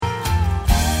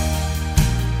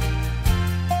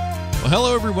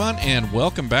hello, everyone, and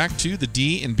welcome back to the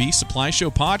D&B Supply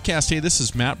Show podcast. Hey, this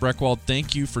is Matt Breckwald.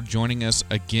 Thank you for joining us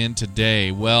again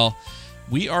today. Well,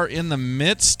 we are in the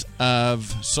midst of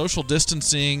social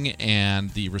distancing and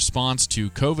the response to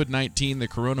COVID-19, the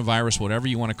coronavirus, whatever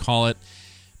you want to call it.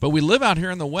 But we live out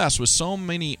here in the West with so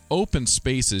many open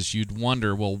spaces. You'd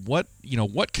wonder, well, what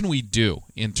can we do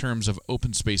in terms of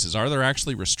open spaces? Are there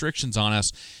actually restrictions on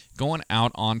us going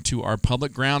out onto our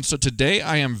public grounds? So today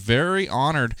I am very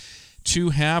honored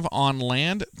to have on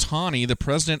Land Tawney, the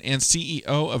president and CEO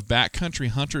of Backcountry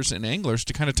Hunters and Anglers,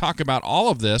 to kind of talk about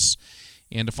all of this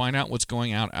and to find out what's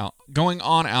going on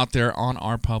out there on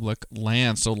our public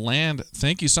land. So, Land,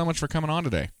 thank you so much for coming on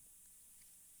today.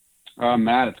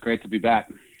 Matt, it's great to be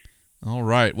back. All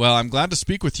right. Well, I'm glad to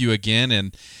speak with you again,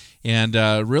 and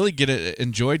really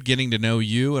enjoyed getting to know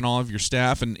you and all of your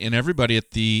staff and everybody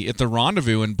at the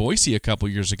Rendezvous in Boise a couple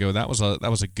years ago. That was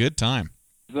a good time.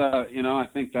 I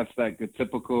think that's that good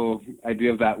typical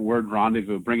idea of that word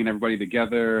rendezvous, bringing everybody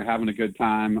together, having a good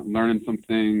time, learning some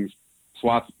things,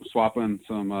 swapping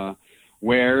some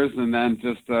wares, and then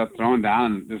just throwing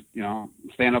down and just,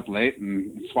 staying up late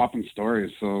and swapping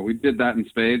stories. So we did that in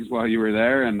spades while you were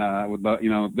there. And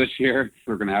this year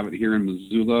we're going to have it here in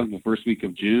Missoula the first week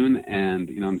of June. And,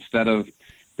 instead of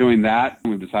doing that,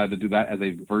 we decided to do that as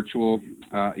a virtual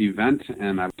event,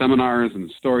 and have seminars and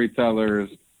storytellers,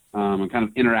 and kind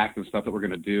of interactive stuff that we're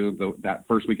going to do that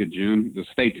first week of June.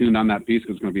 Just stay tuned on that piece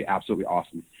because it's going to be absolutely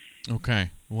awesome.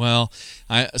 Okay. Well,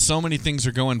 so many things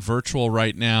are going virtual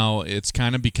right now. It's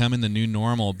kind of becoming the new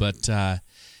normal, but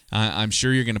I'm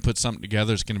sure you're going to put something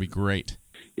together. It's going to be great.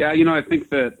 Yeah, I think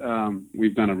that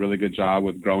we've done a really good job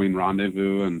with growing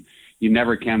Rendezvous, and you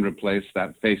never can replace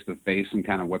that face-to-face and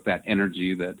kind of what that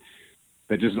energy that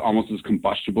just almost is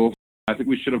combustible. I think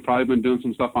we should have probably been doing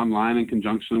some stuff online in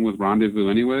conjunction with Rendezvous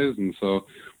anyways, and so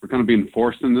we're kind of being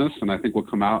forced in this, and I think we'll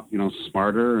come out,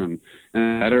 smarter and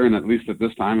better, and at least at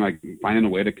this time, like finding a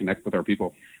way to connect with our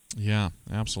people. Yeah,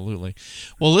 absolutely.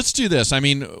 Well, let's do this. I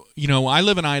mean, I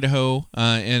live in Idaho,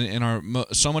 and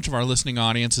so much of our listening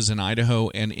audience is in Idaho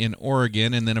and in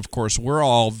Oregon, and then, of course, we're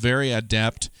all very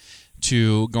adept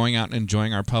to going out and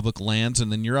enjoying our public lands,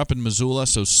 and then you're up in Missoula,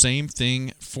 so same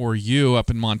thing for you up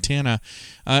in Montana.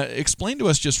 Explain to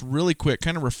us just really quick,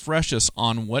 kind of refresh us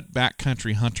on what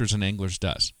Backcountry Hunters and Anglers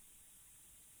does.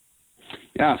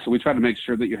 Yeah, so we try to make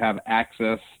sure that you have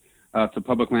access to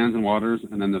public lands and waters,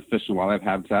 and then the fish and wildlife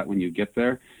habitat when you get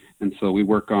there. And so we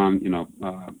work on,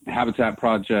 habitat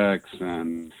projects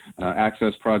and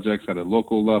access projects at a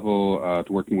local level,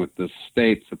 to working with the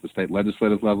states at the state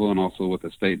legislative level, and also with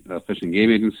the state fish and game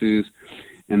agencies.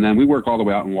 And then we work all the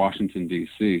way out in Washington,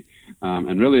 D.C.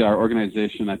 And really our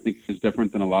organization, I think, is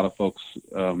different than a lot of folks,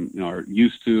 are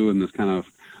used to in this kind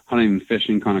of hunting and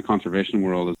fishing kind of conservation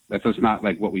world. That's just not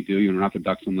like what we do. You're not the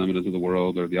Ducks Unlimited of the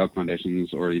world or the Elk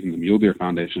Foundations or even the Mule Deer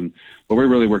Foundation. What we're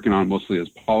really working on mostly is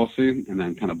policy and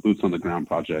then kind of boots on the ground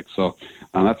projects. So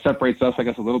that separates us, I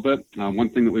guess, a little bit. One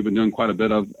thing that we've been doing quite a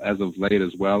bit of as of late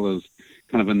as well is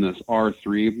kind of in this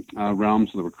R3 realm,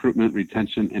 so the recruitment,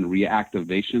 retention, and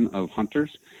reactivation of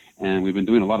hunters. And we've been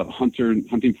doing a lot of hunting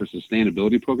for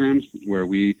sustainability programs where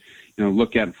we,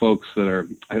 look at folks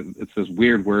that it's this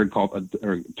weird word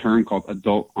term called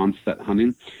adult onset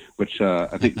hunting, which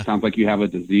I think sounds like you have a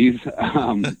disease.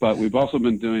 But we've also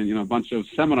been doing, a bunch of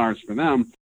seminars for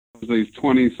them. These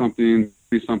 20-something,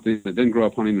 30-something that didn't grow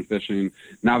up hunting and fishing.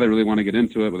 Now they really want to get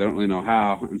into it, but they don't really know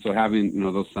how. And so having,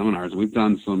 those seminars, we've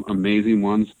done some amazing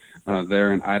ones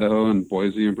there in Idaho and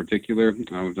Boise in particular.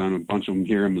 We've done a bunch of them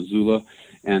here in Missoula.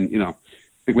 And, I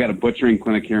think we had a butchering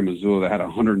clinic here in Missoula that had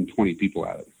 120 people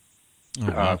at it.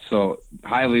 So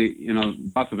highly,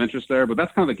 lots of interest there, but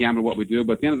that's kind of the gamut of what we do.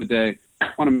 But at the end of the day,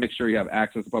 I want to make sure you have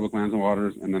access to public lands and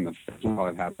waters, and then the fish and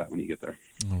wildlife habitat when you get there.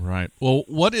 All right. Well,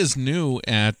 what is new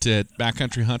at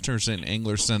Backcountry Hunters and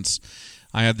Anglers since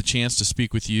I had the chance to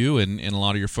speak with you and a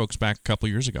lot of your folks back a couple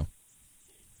years ago?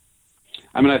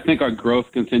 I mean, I think our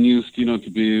growth continues, to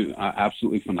be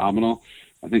absolutely phenomenal.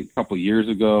 I think a couple of years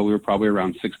ago, we were probably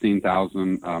around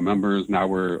 16,000 members. Now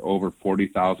we're over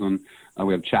 40,000.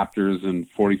 We have chapters in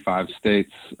 45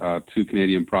 states, 2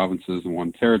 Canadian provinces, and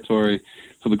 1 territory.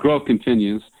 So the growth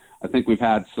continues. I think we've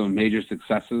had some major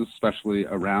successes, especially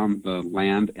around the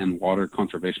Land and Water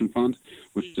Conservation Fund,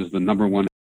 which is the number one,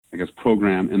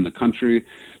 program in the country.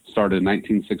 Started in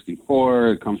 1964.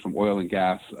 It comes from oil and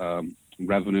gas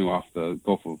revenue off the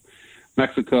Gulf of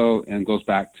Mexico and goes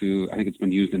back to, I think it's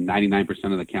been used in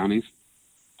 99% of the counties.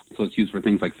 So it's used for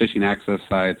things like fishing access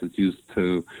sites. It's used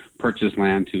to purchase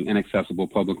land to inaccessible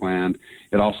public land.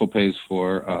 It also pays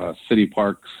for city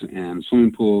parks and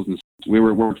swimming pools. And we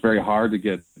worked very hard to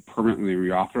get permanently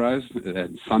reauthorized. It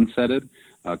had sunsetted.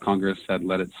 Congress had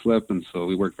let it slip, and so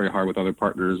we worked very hard with other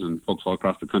partners and folks all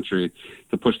across the country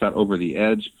to push that over the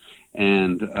edge.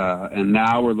 And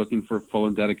now we're looking for full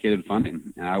and dedicated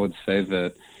funding. And I would say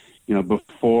that,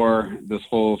 before this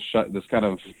whole this kind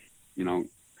of,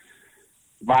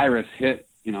 virus hit,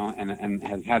 and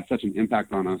has had such an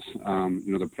impact on us,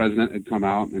 the president had come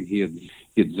out and he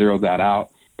had zeroed that out.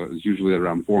 It was usually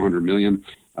around 400 million.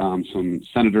 Some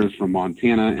senators from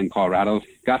Montana and Colorado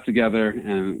got together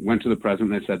and went to the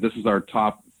president. They said, this is our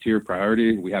top tier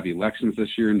priority. We have elections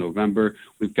this year in November.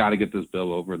 We've got to get this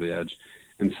bill over the edge.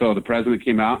 And so the president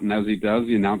came out, and as he does,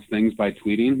 he announced things by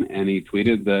tweeting, and he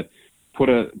tweeted that put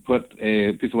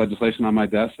a piece of legislation on my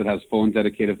desk that has full and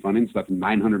dedicated funding. So that's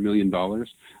 $900 million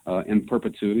in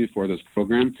perpetuity for this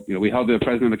program. We held the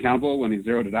president accountable when he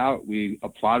zeroed it out. We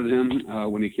applauded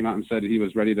him when he came out and said he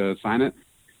was ready to sign it.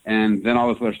 And then all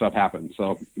this other stuff happened.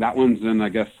 So that one's in, I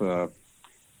guess,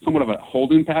 somewhat of a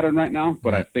holding pattern right now.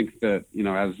 But I think that,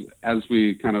 as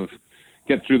we kind of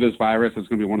get through this virus, it's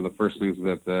going to be one of the first things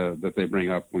that they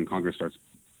bring up when Congress starts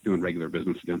doing regular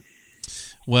business again.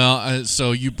 Well,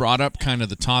 so you brought up kind of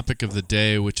the topic of the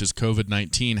day, which is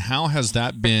COVID-19. How has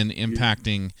that been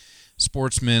impacting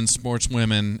sportsmen,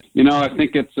 sportswomen? I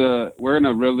think we're in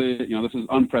a really, this is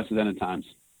unprecedented times.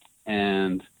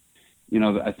 And,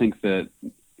 I think that,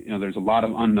 there's a lot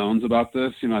of unknowns about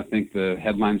this. I think the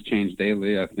headlines change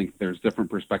daily. I think there's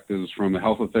different perspectives from the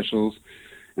health officials.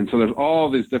 And so there's all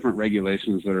these different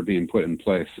regulations that are being put in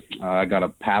place. I got a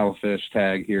paddlefish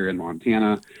tag here in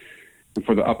Montana. And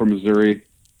for the upper Missouri,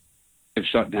 they've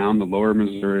shut down the lower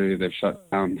Missouri. They've shut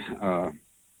down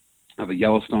the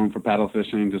Yellowstone for paddle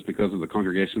fishing just because of the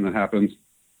congregation that happens.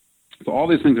 So all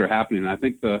these things are happening. And I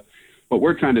think what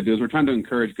we're trying to do is we're trying to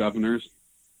encourage governors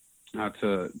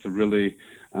to really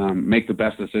make the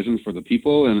best decisions for the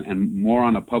people and more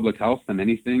on a public health than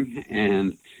anything.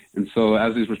 And so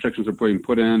as these restrictions are being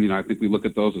put in, I think we look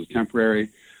at those as temporary,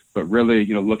 but really,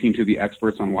 looking to the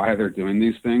experts on why they're doing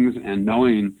these things and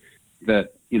knowing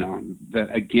that, that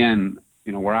again,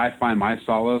 where I find my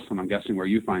solace, and I'm guessing where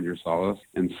you find your solace.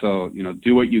 And so,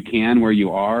 do what you can where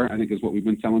you are, I think is what we've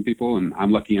been telling people. And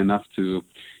I'm lucky enough to,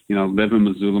 live in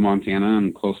Missoula, Montana,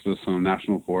 and close to some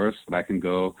national forests that I can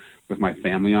go with my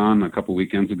family on. A couple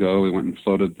weekends ago, we went and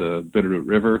floated the Bitterroot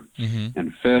River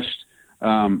and fished.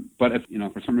 But if,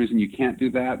 for some reason you can't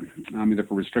do that, either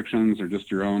for restrictions or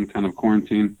just your own kind of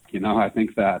quarantine, I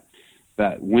think that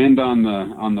wind on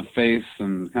the face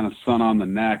and kind of sun on the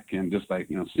neck and just like,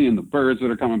 seeing the birds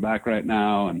that are coming back right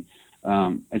now. And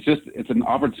it's an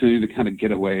opportunity to kind of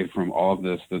get away from all of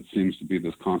this that seems to be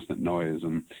this constant noise.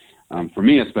 And for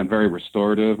me, it's been very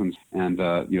restorative, and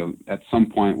at some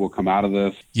point we'll come out of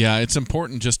this. Yeah, it's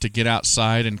important just to get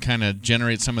outside and kind of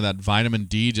generate some of that vitamin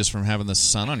D just from having the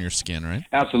sun on your skin, right?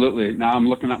 Absolutely. Now I'm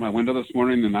looking out my window this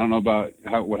morning, and I don't know about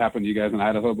what happened to you guys in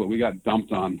Idaho, but we got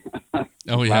dumped on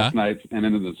last night and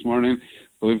into this morning.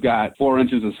 So we've got 4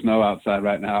 inches of snow outside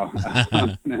right now.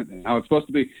 Now it's supposed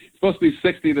to be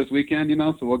 60 this weekend,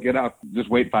 so we'll get out, just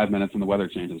wait 5 minutes and the weather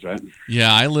changes, right?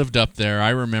 Yeah, I lived up there.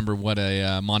 I remember what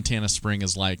a Montana spring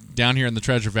is like. Down here in the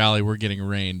Treasure Valley, we're getting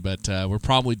rain, but we're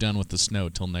probably done with the snow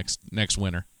till next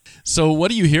winter. So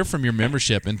what do you hear from your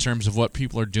membership in terms of what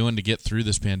people are doing to get through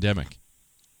this pandemic?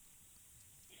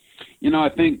 I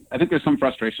think there's some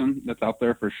frustration that's out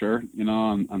there for sure,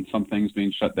 on some things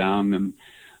being shut down and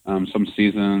some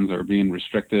seasons are being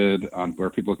restricted on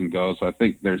where people can go. So I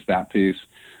think there's that piece.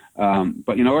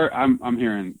 But I'm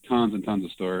hearing tons and tons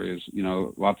of stories.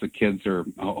 Lots of kids are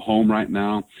home right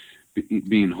now,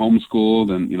 being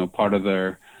homeschooled, and part of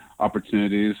their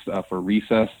opportunities for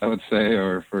recess, I would say,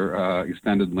 or for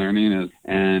extended learning is.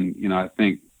 And I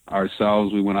think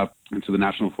ourselves, we went up into the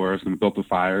national forest and built a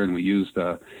fire, and we used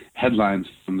headlines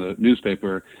from the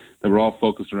newspaper that were all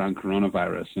focused around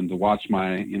coronavirus. And to watch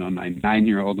my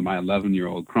 9-year-old and my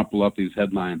 11-year-old crumple up these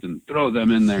headlines and throw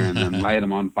them in there and then light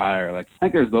them on fire. Like, I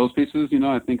think there's those pieces.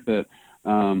 I think that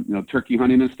turkey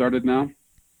hunting has started now.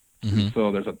 And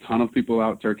so there's a ton of people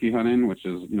out turkey hunting, which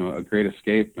is a great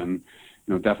escape, and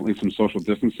definitely some social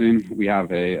distancing. We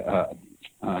have a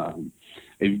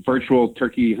virtual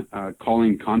turkey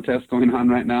calling contest going on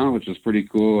right now, which is pretty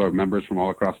cool. Our members from all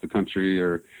across the country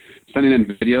are sending in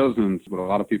videos, and a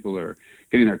lot of people are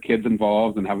getting their kids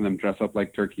involved and having them dress up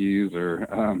like turkeys or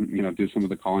do some of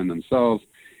the calling themselves.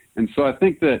 And so I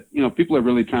think that people are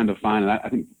really trying to find, and I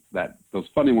think that those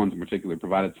funny ones in particular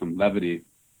provided some levity.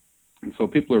 And so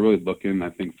people are really looking, I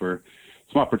think, for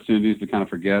some opportunities to kind of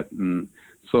forget. And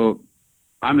so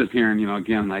I'm just hearing,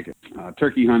 again, like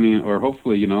turkey hunting, or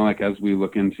hopefully, like as we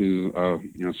look into,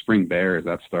 spring bear as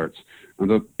that starts,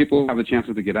 the people have the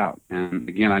chances to get out. And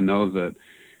again, I know that,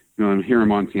 here in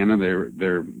Montana,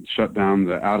 they're shut down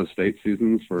the out-of-state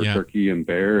seasons for turkey and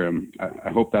bear, and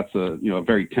I hope that's a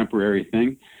very temporary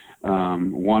thing.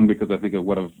 One, because I think of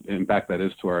what of impact that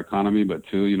is to our economy, but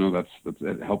two, that's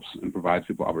it helps and provides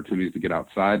people opportunities to get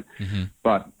outside. Mm-hmm.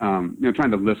 But trying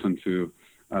to listen to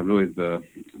really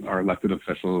our elected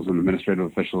officials and administrative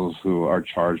officials who are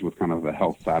charged with kind of the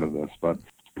health side of this. But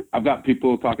I've got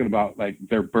people talking about like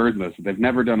their bird list. They've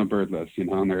never done a bird list,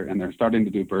 and they're starting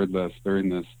to do bird lists during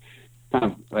this kind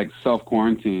of like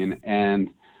self-quarantine, and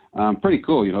pretty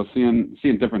cool,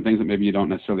 seeing different things that maybe you don't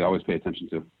necessarily always pay attention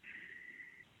to.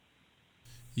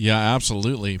 Yeah,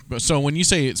 absolutely. So when you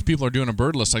say people are doing a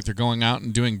bird list, like they're going out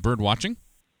and doing bird watching?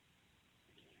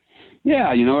 Yeah,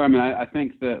 I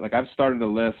think that like I've started a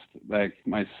list like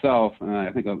myself, and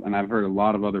I think, and I've heard a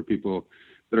lot of other people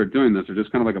that are doing this are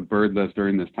just kind of like a bird list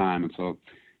during this time. And so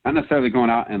not necessarily going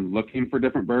out and looking for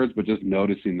different birds, but just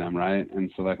noticing them, right?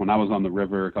 And so like when I was on the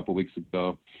river a couple of weeks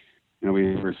ago,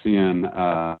 we were seeing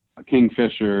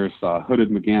kingfisher, saw hooded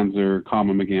merganser,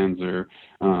 common merganser,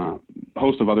 a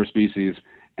host of other species.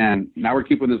 And now we're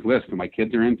keeping this list, and my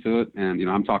kids are into it. And,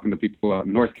 I'm talking to people out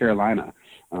in North Carolina,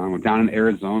 down in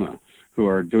Arizona, who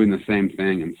are doing the same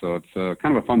thing. And so it's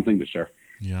kind of a fun thing to share.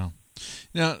 Yeah.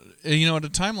 Now, at a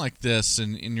time like this,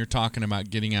 and you're talking about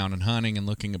getting out and hunting and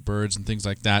looking at birds and things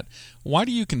like that, why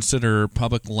do you consider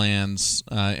public lands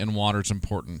and waters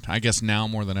important? I guess now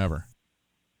more than ever.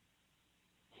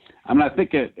 I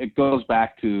think it goes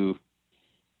back to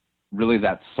really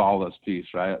that solace piece,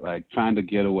 right? Like trying to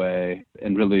get away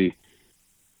and really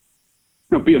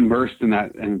be immersed in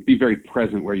that and be very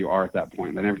present where you are at that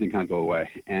point. Let everything kind of go away.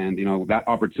 And, that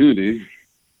opportunity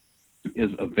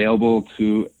is available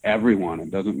to everyone.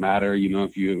 It doesn't matter,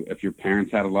 if your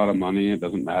parents had a lot of money. It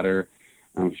doesn't matter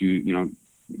if you,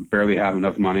 barely have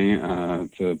enough money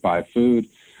to buy food.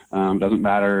 It doesn't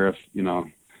matter if,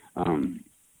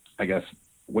 I guess,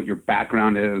 what your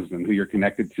background is and who you're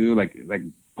connected to. Like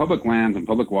public lands and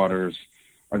public waters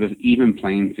are this even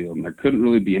playing field, and there couldn't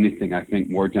really be anything, I think,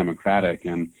 more democratic.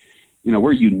 And,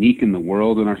 we're unique in the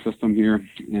world in our system here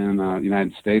in the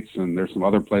United States, and there's some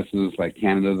other places like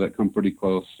Canada that come pretty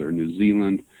close, or New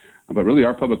Zealand, but really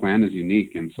our public land is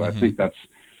unique. And so I think that's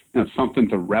something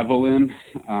to revel in,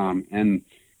 and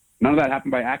none of that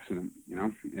happened by accident.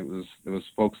 It was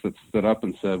folks that stood up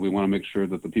and said, we want to make sure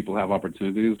that the people have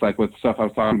opportunities, like with stuff I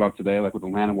was talking about today, like with the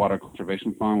Land and Water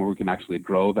Conservation Fund, where we can actually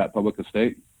grow that public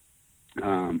estate.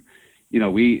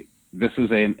 This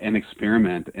is an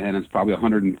experiment, and it's probably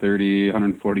 130,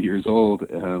 140 years old,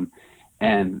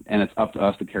 and it's up to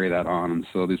us to carry that on. And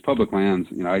so these public lands,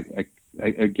 I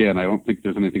don't think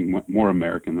there's anything more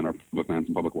American than our public lands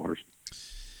and public waters.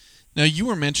 Now, you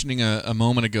were mentioning a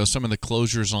moment ago some of the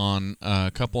closures on a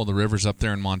couple of the rivers up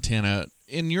there in Montana.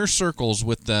 In your circles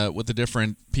with the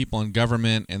different people in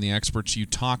government and the experts you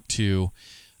talk to,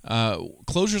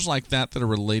 closures like that are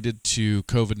related to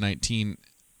COVID-19,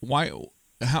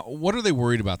 what are they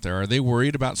worried about there? Are they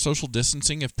worried about social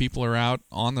distancing if people are out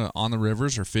on the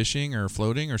rivers or fishing or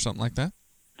floating or something like that?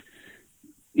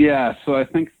 Yeah, so I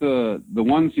think the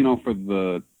ones, for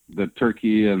the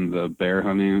turkey and the bear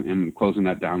hunting and closing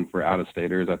that down for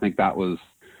out-of-staters, I think that was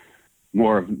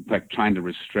more of like trying to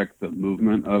restrict the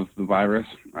movement of the virus,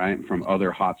 right, from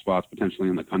other hotspots potentially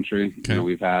in the country. Okay.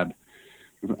 We've had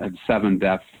 7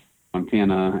 deaths in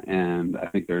Montana, and I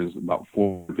think there's about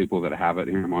 4 people that have it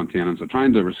here in Montana. And so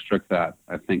trying to restrict that,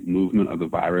 I think, movement of the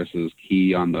virus is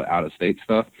key on the out-of-state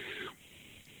stuff.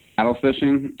 Paddle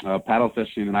fishing,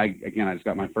 and I just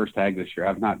got my first tag this year.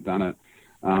 I've not done it.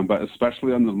 But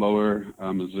especially on the lower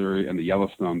Missouri and the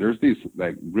Yellowstone, there's these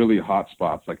like really hot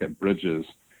spots, like at bridges,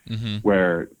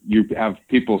 where you have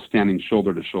people standing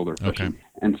shoulder to shoulder fishing. Okay.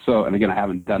 And so, and again, I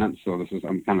haven't done it, so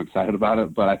I'm kind of excited about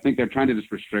it. But I think they're trying to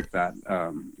just restrict that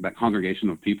congregation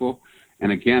of people.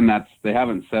 And again, they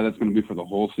haven't said it's going to be for the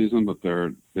whole season, but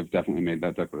they've definitely made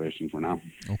that declaration for now.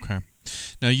 Okay.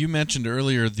 Now, you mentioned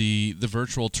earlier the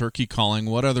virtual turkey calling.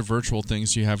 What other virtual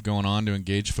things do you have going on to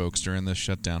engage folks during this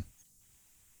shutdown?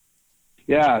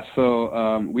 Yeah,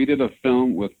 so we did a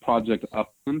film with Project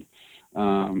Upland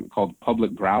called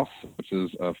Public Grouse, which is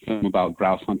a film about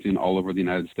grouse hunting all over the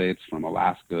United States, from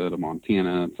Alaska to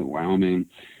Montana to Wyoming,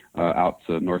 out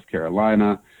to North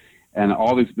Carolina, and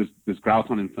all this grouse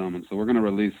hunting film. And so we're going to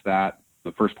release that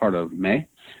the first part of May,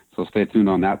 so stay tuned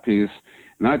on that piece.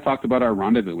 And then I talked about our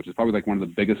rendezvous, which is probably like one of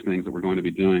the biggest things that we're going to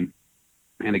be doing.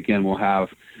 And again, we'll have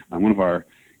one of our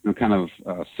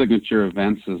signature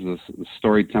events is this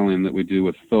storytelling that we do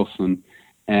with Filson,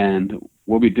 And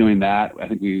we'll be doing that. I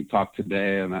think we talked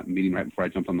today on that meeting right before I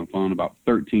jumped on the phone about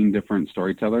 13 different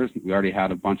storytellers. We already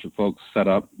had a bunch of folks set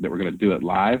up that we're going to do it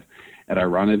live at our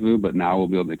rendezvous, but now we'll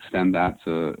be able to expand that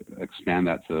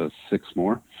to 6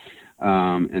 more.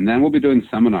 And then we'll be doing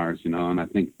seminars, and I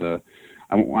think we're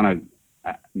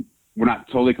not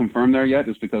totally confirmed there yet,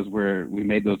 just because we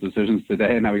made those decisions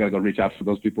today, and now we got to go reach out to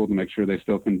those people to make sure they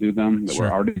still can do them that Sure.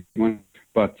 we're already doing.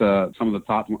 But some of the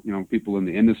top, people in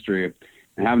the industry,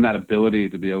 and having that ability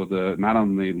to be able to not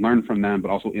only learn from them but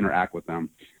also interact with them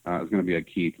is going to be a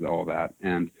key to all that.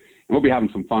 And we'll be having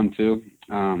some fun too.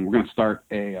 We're going to start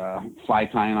a fly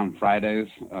tying on Fridays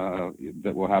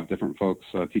that will have different folks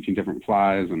teaching different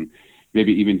flies, and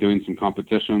maybe even doing some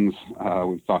competitions.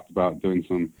 We've talked about doing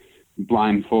some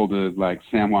blindfolded, like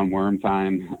San Juan worm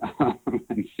tying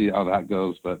and see how that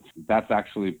goes. But that's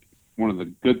actually one of the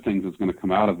good things that's going to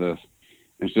come out of this.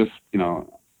 It's just,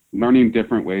 learning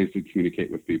different ways to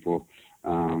communicate with people.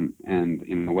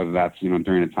 And, whether that's,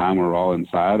 during a time where we're all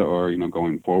inside or,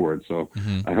 going forward. So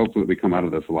I hope that we come out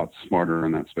of this a lot smarter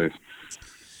in that space.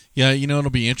 Yeah, it'll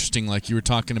be interesting. Like you were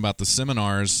talking about the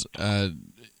seminars,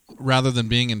 rather than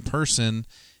being in person,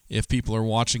 if people are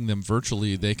watching them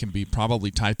virtually, they can be probably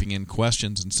typing in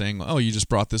questions and saying, "Oh, you just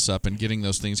brought this up," and getting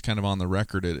those things kind of on the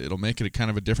record. It'll make it a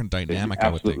kind of a different dynamic.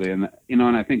 Absolutely, I would think.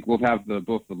 And I think we'll have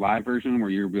both the live version where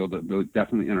you'll be able to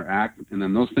definitely interact, and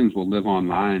then those things will live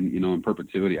online, in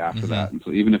perpetuity after that. And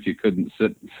so even if you couldn't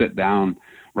sit down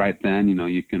right then,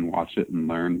 you can watch it and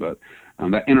learn. But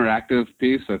that interactive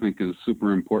piece, I think, is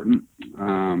super important.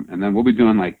 And then we'll be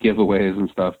doing like giveaways and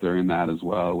stuff during that as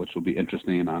well, which will be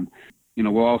interesting.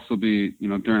 We'll also be,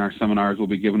 during our seminars, we'll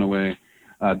be giving away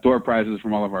door prizes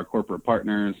from all of our corporate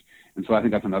partners. And so I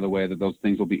think that's another way that those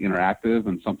things will be interactive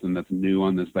and something that's new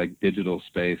on this like digital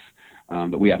space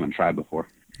that we haven't tried before.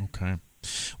 Okay.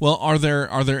 Well, are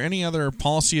there any other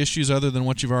policy issues other than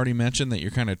what you've already mentioned that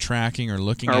you're kind of tracking or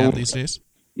looking at these days?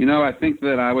 I think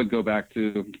that I would go back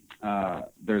to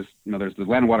there's the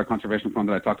Land and Water Conservation Fund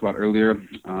that I talked about earlier.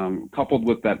 Coupled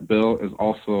with that bill is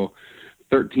also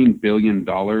 $13 billion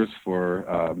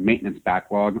for maintenance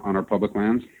backlog on our public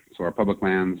lands. So our public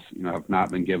lands, have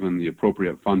not been given the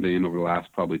appropriate funding over the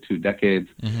last probably 2 decades.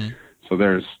 So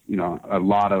there's, a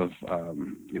lot of,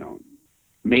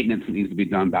 maintenance that needs to be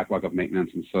done, backlog of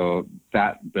maintenance. And so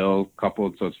that bill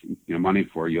coupled, so it's, money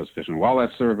for U.S. Fish and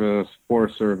Wildlife Service,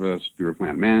 Forest Service, Bureau of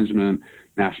Land Management,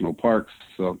 national parks.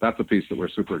 So that's a piece that we're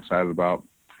super excited about.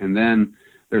 And then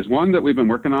there's one that we've been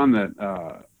working on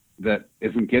that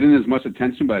isn't getting as much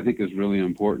attention, but I think is really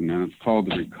important, and it's called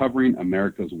the Recovering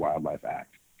America's Wildlife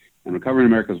Act. And Recovering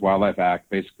America's Wildlife Act,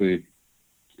 basically,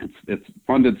 it's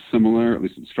funded similar, at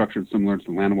least it's structured similar to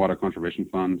the Land and Water Conservation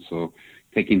Fund, so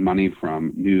taking money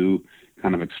from new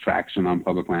kind of extraction on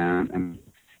public land and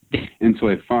into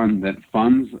a fund that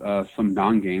funds some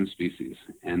non-game species.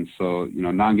 And so,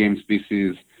 non-game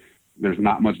species, there's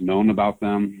not much known about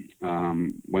them.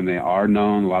 When they are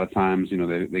known, a lot of times,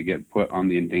 they get put on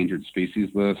the endangered species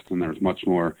list, and there's much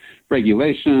more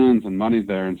regulations and money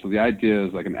there. And so the idea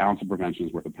is like an ounce of prevention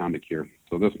is worth a pound of cure.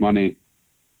 So this money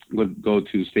would go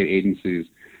to state agencies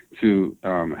to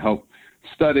help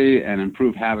study and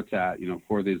improve habitat,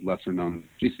 for these lesser known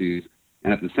species.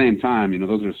 And at the same time,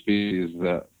 those are species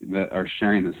that are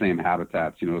sharing the same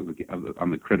habitats,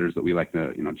 on the critters that we like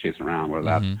to, chase around, whether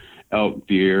that's elk,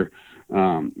 deer,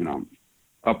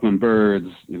 upland birds,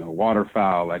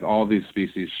 waterfowl, like all these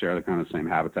species share the kind of same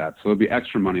habitat. So it'd be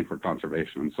extra money for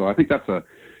conservation. So I think that's a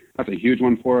huge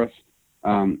one for us.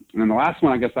 And then the last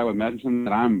one I guess I would mention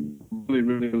that I'm really,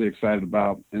 really, really excited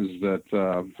about is that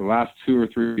for the last 2 or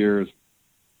 3 years,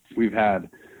 we've had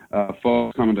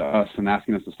folks coming to us and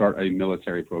asking us to start a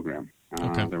military program.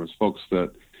 Okay. There was folks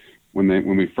that when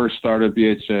we first started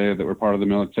BHA that were part of the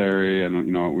military, and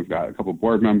we've got a couple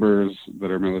board members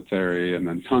that are military, and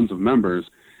then tons of members.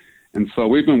 And so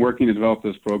we've been working to develop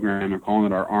this program and calling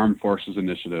it our Armed Forces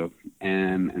Initiative.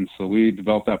 And so we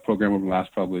developed that program over the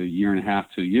last probably 1.5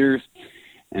 to 2 years.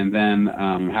 And then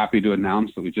I'm happy to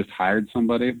announce that we just hired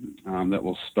somebody that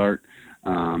will start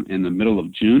in the middle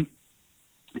of June.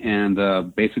 And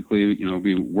basically,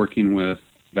 be working with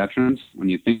veterans. When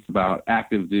you think about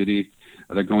active duty,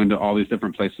 they're going to all these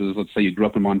different places. Let's say you grew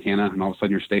up in Montana and all of a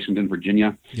sudden you're stationed in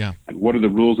Virginia. Yeah. Like, what are the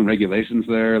rules and regulations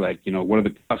there? Like, what are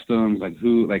the customs? Like,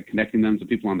 connecting them to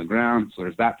people on the ground. So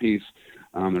there's that piece.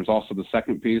 There's also the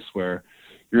second piece where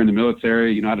you're in the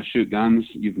military, you know how to shoot guns.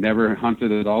 You've never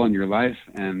hunted at all in your life,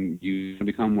 and you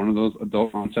become one of those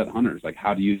adult onset hunters. Like,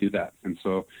 how do you do that? And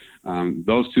so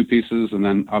those two pieces, and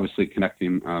then obviously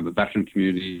connecting the veteran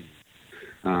community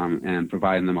and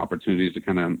providing them opportunities to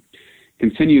kind of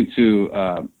continue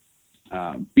to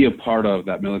be a part of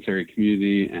that military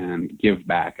community and give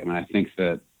back. I mean, I think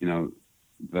that,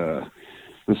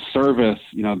 the service,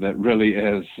 that really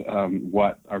is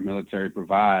what our military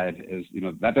provide is,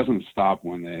 that doesn't stop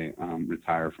when they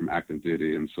retire from active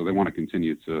duty. And so they want to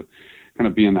continue to kind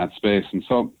of be in that space. And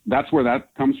so that's where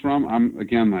that comes from. I'm,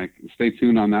 again, stay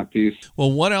tuned on that piece.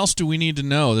 Well, what else do we need to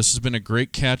know? This has been a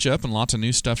great catch up and lots of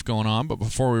new stuff going on. But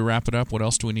before we wrap it up, what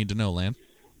else do we need to know, Land?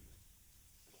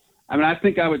 I mean, I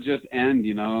think I would just end,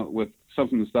 with some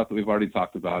of the stuff that we've already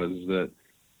talked about, is that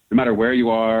no matter where you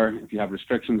are, if you have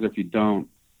restrictions, if you don't,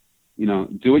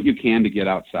 do what you can to get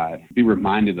outside. Be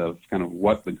reminded of kind of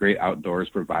what the great outdoors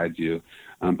provides you,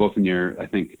 both in your, I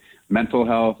think, mental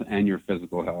health and your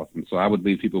physical health. And so I would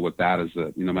leave people with that, is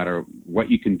that no matter what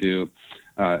you can do,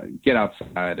 get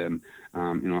outside. And,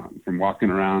 from walking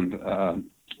around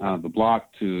the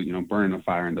block to, burning a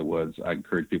fire in the woods, I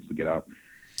encourage people to get out.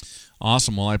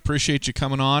 Awesome. Well, I appreciate you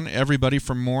coming on. Everybody,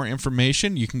 for more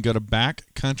information, you can go to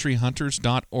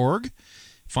backcountryhunters.org.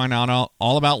 Find out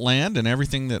all about Land and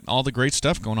everything, all the great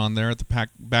stuff going on there at the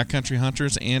Backcountry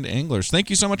Hunters and Anglers. Thank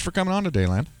you so much for coming on today,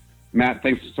 Land. Matt,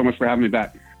 thanks so much for having me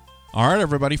back. All right,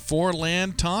 everybody. For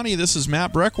Land Tawney, this is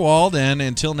Matt Breckwald, and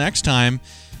until next time,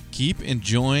 keep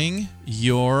enjoying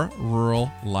your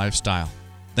rural lifestyle.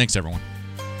 Thanks, everyone.